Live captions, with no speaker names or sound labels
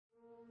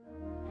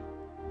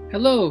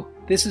Hello,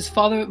 this is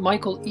Father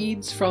Michael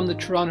Eads from the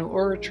Toronto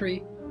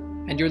Oratory,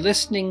 and you're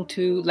listening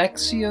to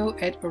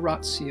Lectio et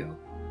Oratio,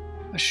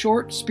 a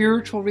short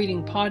spiritual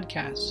reading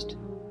podcast,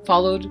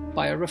 followed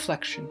by a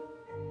reflection.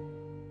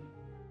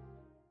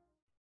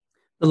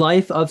 The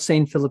Life of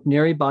St. Philip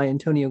Neri by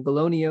Antonio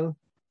Gallonio,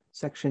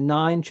 Section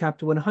 9,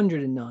 Chapter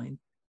 109.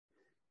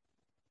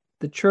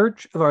 The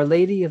Church of Our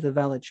Lady of the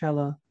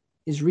Vallicella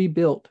is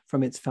rebuilt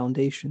from its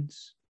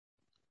foundations.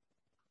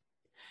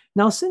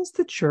 Now, since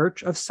the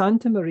church of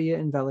Santa Maria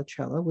in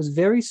Vallicella was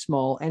very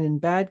small and in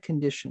bad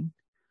condition,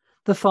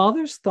 the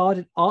fathers thought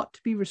it ought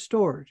to be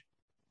restored,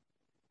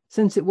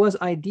 since it was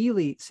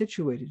ideally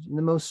situated in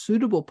the most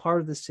suitable part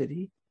of the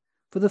city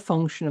for the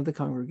function of the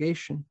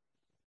congregation.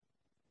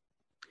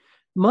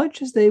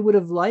 Much as they would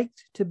have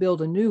liked to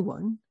build a new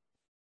one,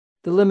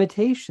 the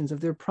limitations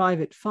of their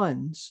private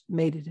funds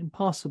made it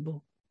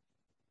impossible.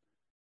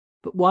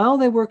 But while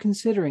they were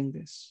considering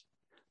this,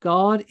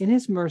 God, in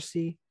his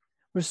mercy,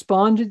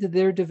 responded to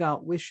their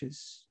devout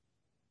wishes.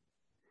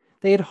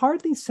 They had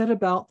hardly set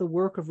about the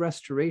work of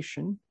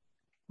restoration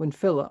when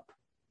Philip,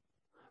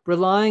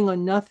 relying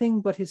on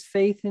nothing but his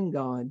faith in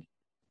God,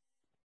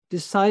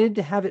 decided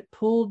to have it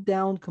pulled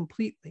down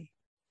completely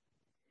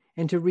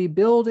and to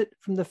rebuild it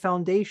from the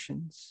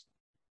foundations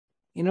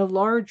in a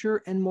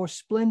larger and more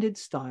splendid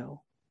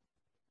style,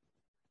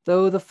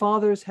 though the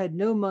fathers had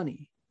no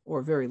money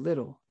or very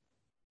little.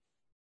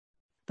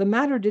 The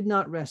matter did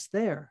not rest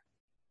there.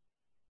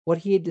 What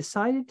he had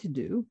decided to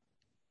do,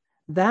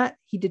 that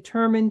he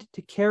determined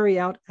to carry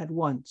out at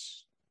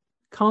once,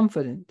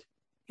 confident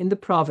in the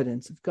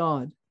providence of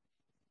God.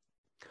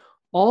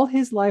 All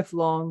his life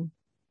long,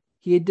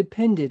 he had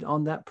depended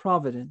on that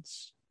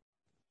providence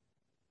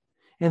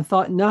and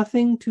thought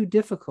nothing too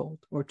difficult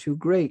or too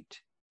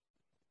great,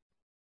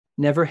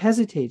 never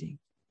hesitating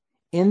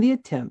in the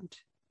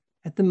attempt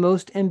at the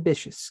most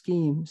ambitious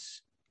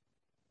schemes.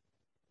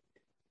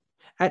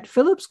 At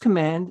Philip's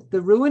command, the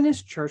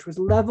ruinous church was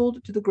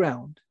leveled to the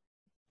ground.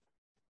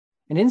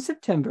 And in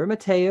September,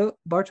 Matteo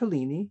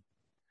Bartolini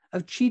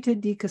of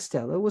Città di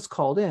Castello was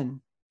called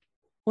in,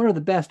 one of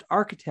the best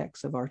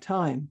architects of our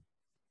time.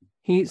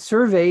 He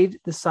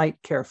surveyed the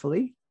site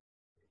carefully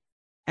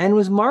and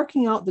was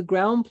marking out the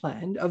ground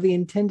plan of the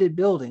intended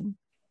building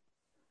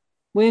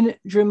when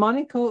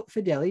Germanico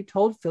Fedeli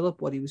told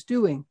Philip what he was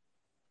doing.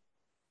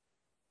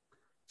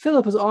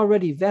 Philip was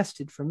already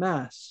vested for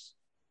Mass,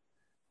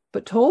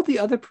 but told the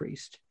other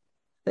priest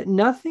that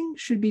nothing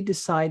should be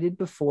decided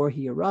before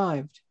he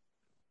arrived.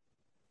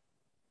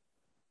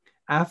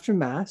 After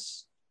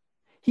Mass,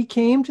 he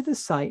came to the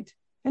site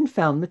and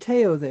found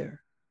Matteo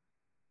there,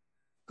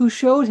 who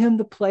showed him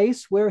the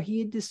place where he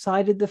had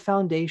decided the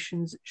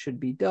foundations should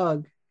be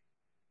dug.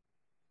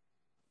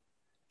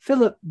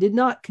 Philip did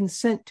not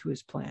consent to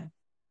his plan,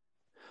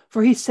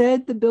 for he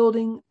said the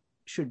building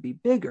should be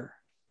bigger.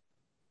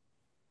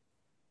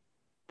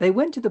 They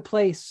went to the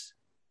place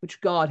which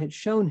God had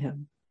shown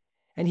him,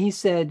 and he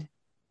said,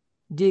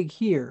 "Dig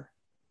here.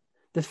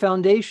 The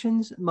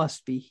foundations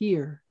must be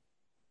here."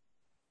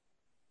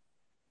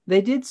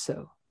 They did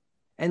so,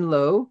 and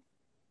lo,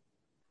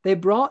 they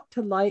brought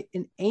to light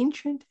an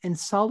ancient and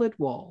solid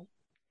wall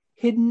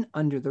hidden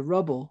under the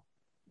rubble.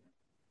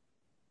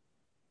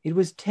 It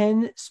was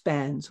 10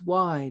 spans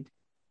wide,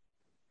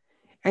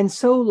 and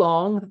so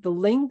long that the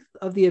length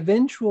of the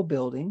eventual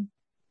building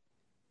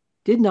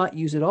did not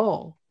use it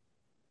all,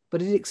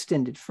 but it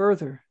extended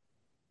further.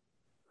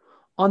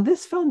 On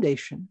this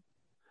foundation,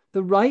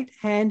 the right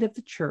hand of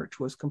the church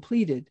was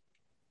completed,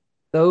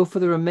 though for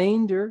the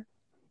remainder,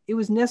 it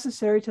was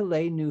necessary to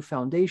lay new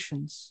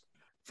foundations.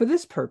 For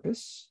this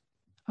purpose,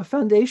 a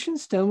foundation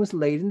stone was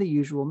laid in the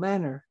usual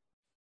manner,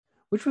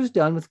 which was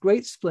done with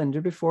great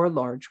splendor before a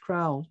large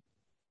crowd.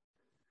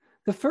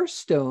 The first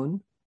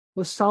stone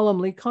was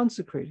solemnly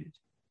consecrated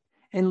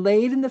and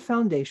laid in the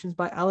foundations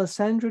by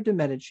Alessandro de'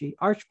 Medici,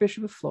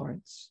 Archbishop of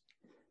Florence,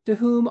 to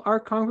whom our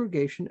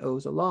congregation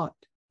owes a lot.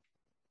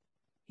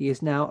 He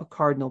is now a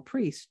cardinal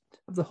priest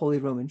of the Holy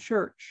Roman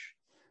Church,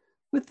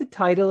 with the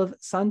title of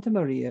Santa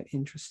Maria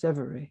in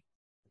Trastevere.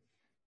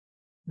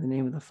 In the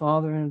name of the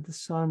Father, and of the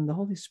Son, and the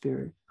Holy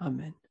Spirit.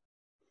 Amen.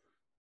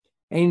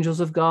 Angels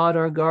of God,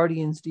 our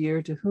guardians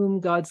dear, to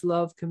whom God's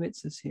love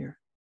commits us here,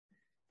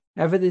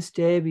 ever this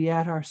day be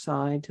at our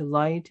side, to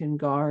light and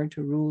guard,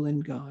 to rule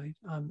and guide.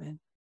 Amen.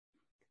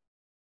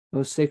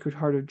 Most Sacred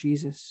Heart of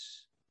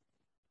Jesus,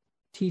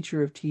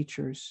 Teacher of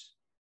teachers,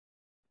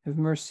 have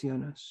mercy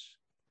on us.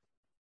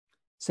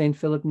 Saint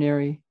Philip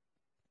Neri,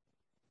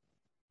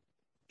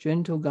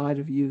 gentle guide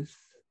of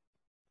youth,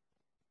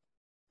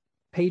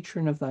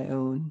 patron of thy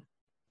own,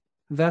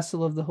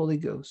 vessel of the Holy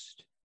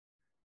Ghost,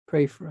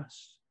 pray for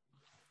us.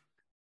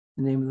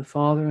 In the name of the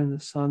Father, and the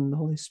Son, and the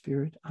Holy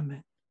Spirit.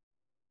 Amen.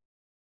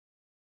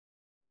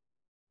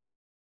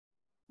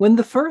 When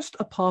the first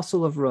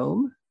apostle of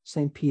Rome,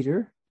 St.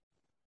 Peter,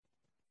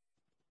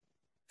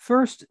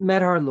 first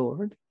met our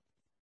Lord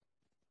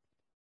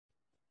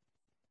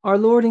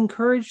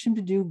encouraged him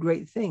to do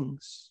great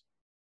things.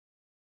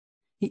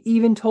 He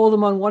even told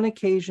him on one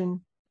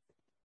occasion,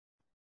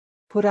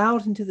 "Put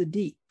out into the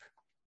deep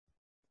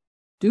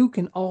Duke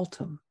and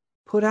Altum,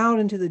 put out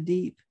into the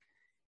deep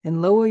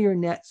and lower your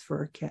nets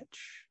for a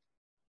catch.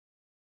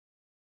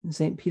 And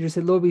St. Peter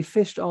said, Lord, we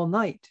fished all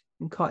night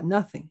and caught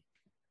nothing,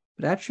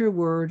 but at your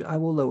word I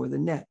will lower the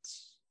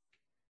nets.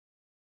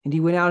 And he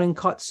went out and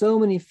caught so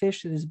many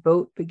fish that his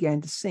boat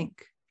began to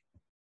sink.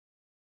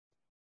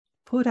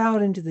 Put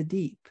out into the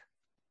deep.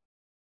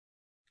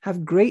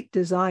 Have great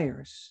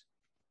desires.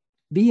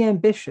 Be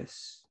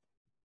ambitious.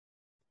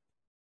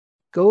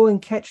 Go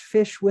and catch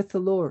fish with the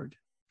Lord,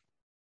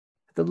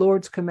 at the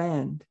Lord's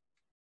command.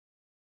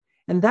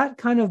 And that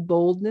kind of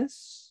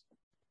boldness,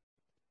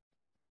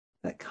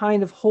 that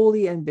kind of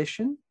holy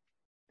ambition,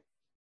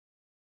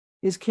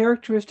 is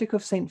characteristic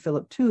of St.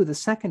 Philip too, the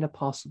second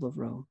apostle of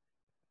Rome.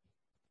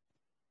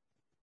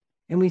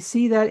 And we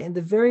see that in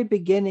the very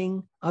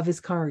beginning of his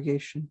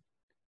congregation.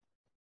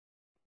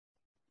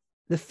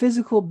 The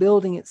physical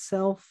building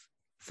itself,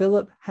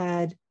 Philip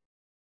had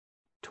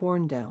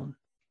torn down.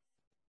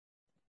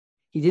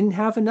 He didn't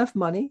have enough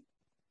money,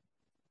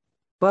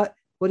 but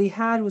what he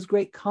had was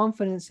great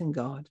confidence in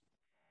God.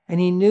 And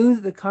he knew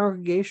that the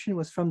congregation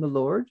was from the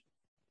Lord.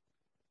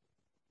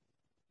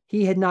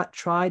 He had not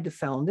tried to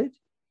found it.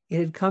 It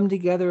had come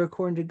together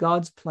according to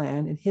God's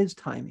plan and his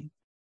timing.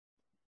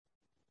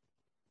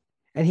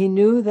 And he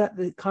knew that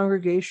the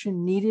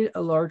congregation needed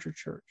a larger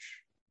church.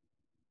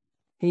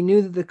 He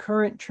knew that the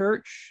current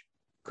church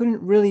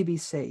couldn't really be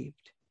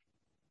saved.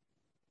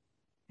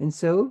 And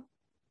so,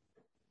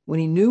 when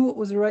he knew what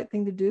was the right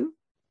thing to do,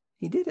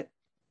 he did it.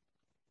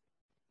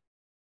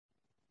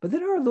 But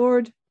then our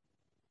Lord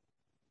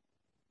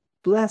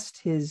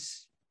blessed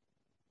his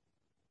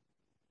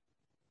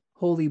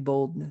holy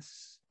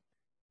boldness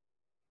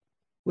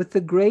with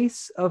the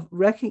grace of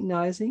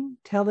recognizing,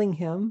 telling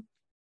him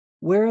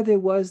where there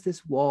was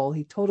this wall.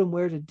 He told him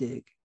where to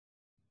dig.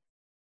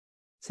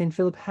 St.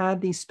 Philip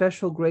had these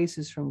special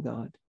graces from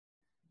God,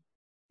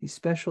 these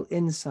special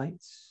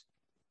insights.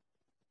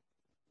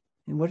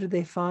 And what did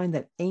they find?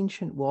 That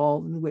ancient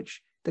wall in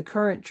which the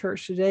current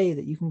church today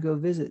that you can go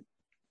visit,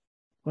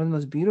 one of the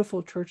most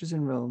beautiful churches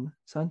in Rome,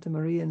 Santa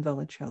Maria in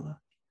Vallicella,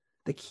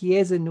 the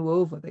Chiesa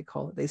Nuova, they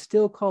call it. They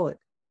still call it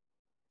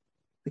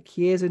the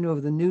Chiesa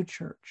Nuova, the new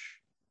church.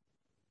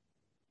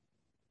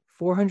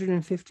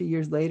 450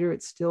 years later,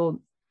 it's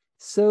still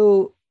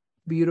so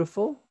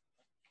beautiful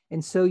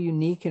and so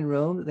unique in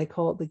Rome that they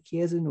call it the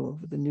Chiesa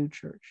Nuova, the new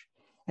church.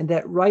 And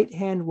that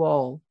right-hand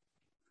wall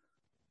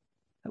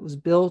that was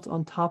built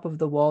on top of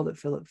the wall that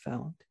Philip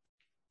found,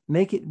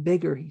 make it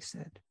bigger, he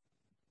said.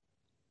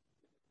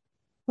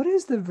 What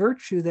is the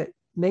virtue that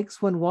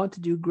makes one want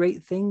to do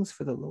great things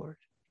for the Lord?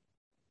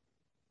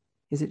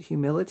 Is it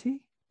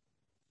humility?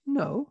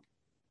 No.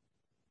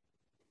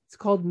 It's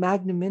called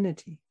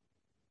magnanimity,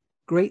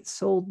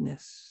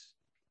 great-souledness.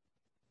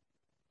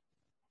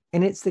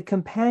 And it's the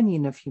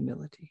companion of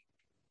humility.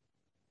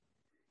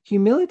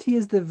 Humility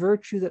is the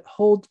virtue that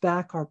holds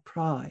back our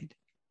pride.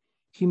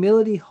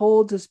 Humility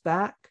holds us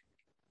back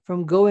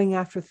from going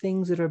after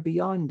things that are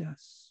beyond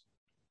us.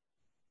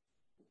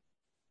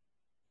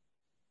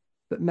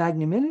 But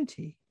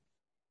magnanimity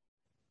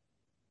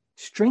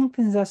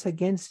strengthens us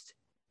against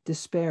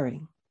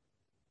despairing.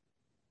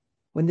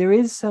 When there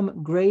is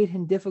some great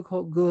and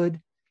difficult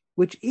good,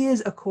 which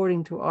is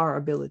according to our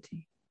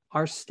ability,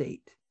 our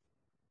state,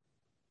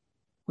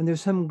 when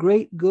there's some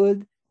great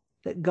good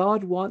that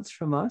God wants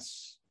from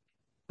us,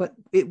 but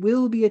it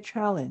will be a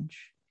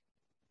challenge.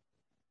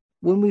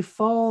 When we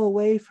fall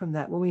away from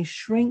that, when we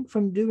shrink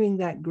from doing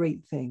that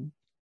great thing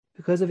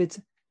because of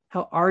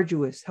how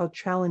arduous, how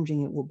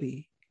challenging it will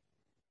be,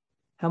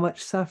 how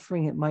much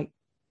suffering it might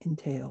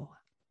entail,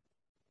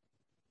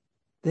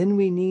 then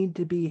we need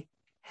to be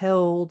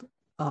held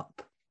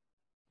up,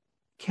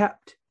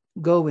 kept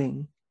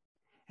going.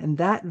 And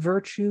that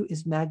virtue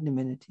is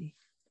magnanimity.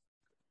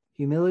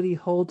 Humility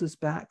holds us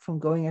back from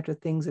going after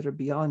things that are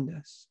beyond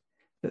us.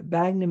 But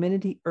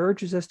magnanimity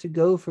urges us to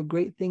go for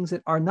great things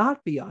that are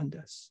not beyond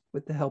us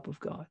with the help of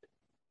God.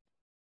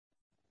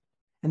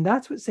 And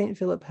that's what St.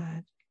 Philip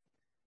had,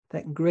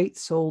 that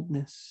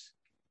great-souledness.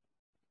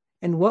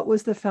 And what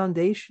was the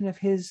foundation of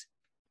his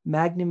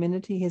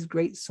magnanimity, his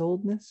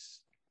great-souledness?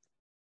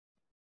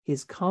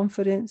 His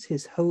confidence,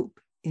 his hope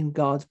in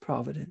God's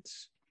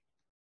providence.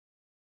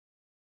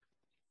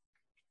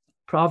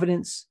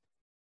 Providence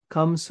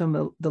comes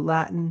from the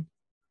Latin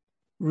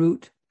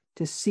root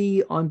to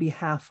see on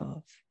behalf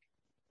of.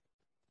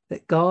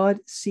 That God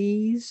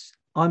sees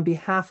on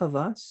behalf of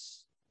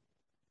us.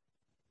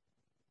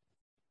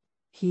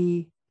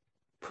 He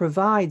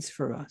provides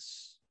for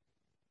us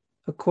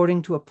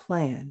according to a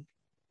plan.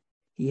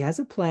 He has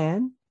a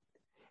plan,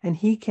 and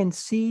he can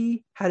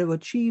see how to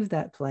achieve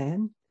that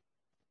plan,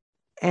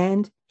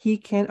 and he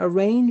can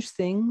arrange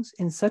things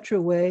in such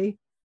a way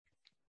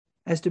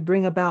as to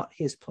bring about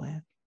his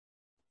plan.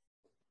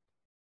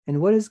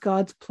 And what is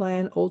God's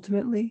plan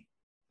ultimately?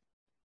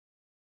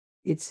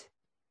 It's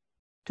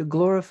to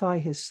glorify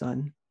his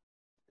Son,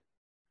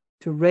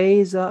 to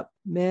raise up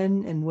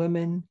men and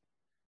women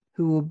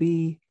who will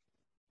be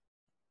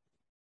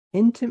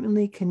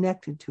intimately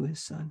connected to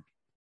his Son.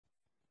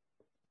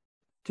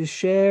 to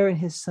share in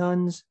his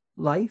Son's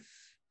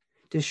life,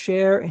 to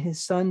share in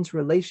his Son's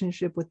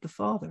relationship with the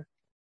Father.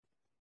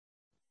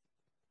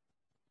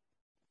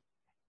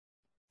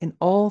 And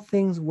all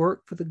things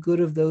work for the good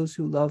of those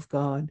who love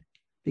God,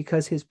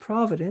 because his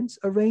providence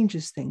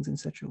arranges things in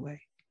such a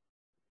way.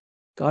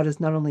 God is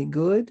not only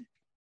good,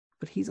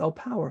 but he's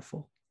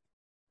all-powerful.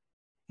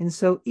 And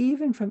so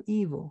even from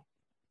evil,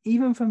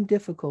 even from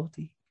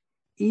difficulty,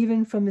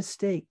 even from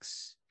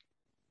mistakes,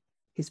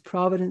 his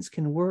providence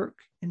can work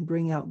and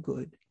bring out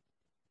good.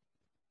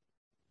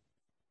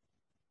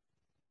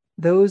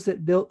 Those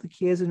that built the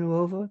Chiesa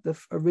Nuova, the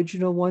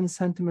original one,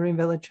 Santa Maria in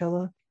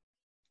Vallicella,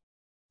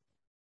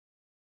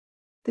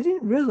 they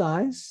didn't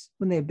realize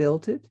when they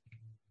built it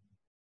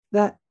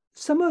that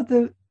some of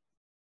the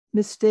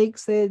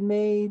mistakes they had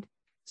made,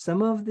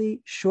 some of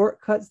the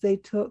shortcuts they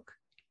took,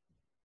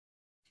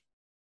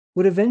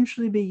 would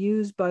eventually be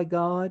used by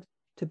God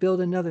to build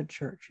another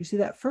church. You see,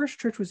 that first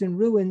church was in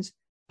ruins,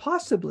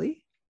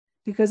 possibly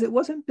because it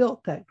wasn't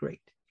built that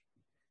great.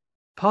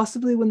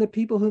 Possibly when the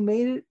people who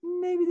made it,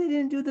 maybe they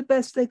didn't do the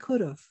best they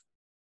could have.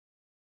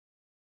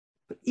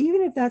 But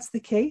even if that's the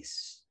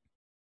case,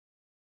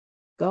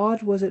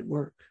 God was at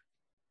work.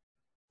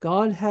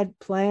 God had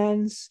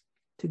plans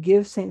to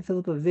give St.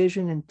 Philip a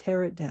vision and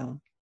tear it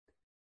down.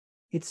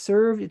 It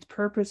served its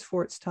purpose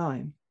for its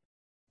time.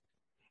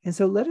 And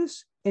so let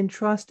us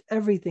entrust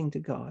everything to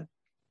God.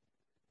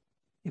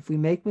 If we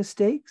make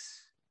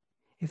mistakes,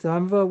 if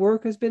some of our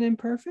work has been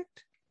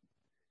imperfect,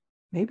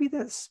 maybe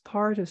that's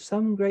part of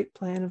some great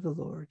plan of the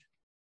Lord.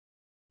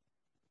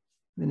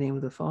 In the name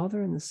of the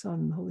Father, and the Son,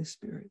 and the Holy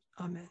Spirit.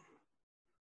 Amen.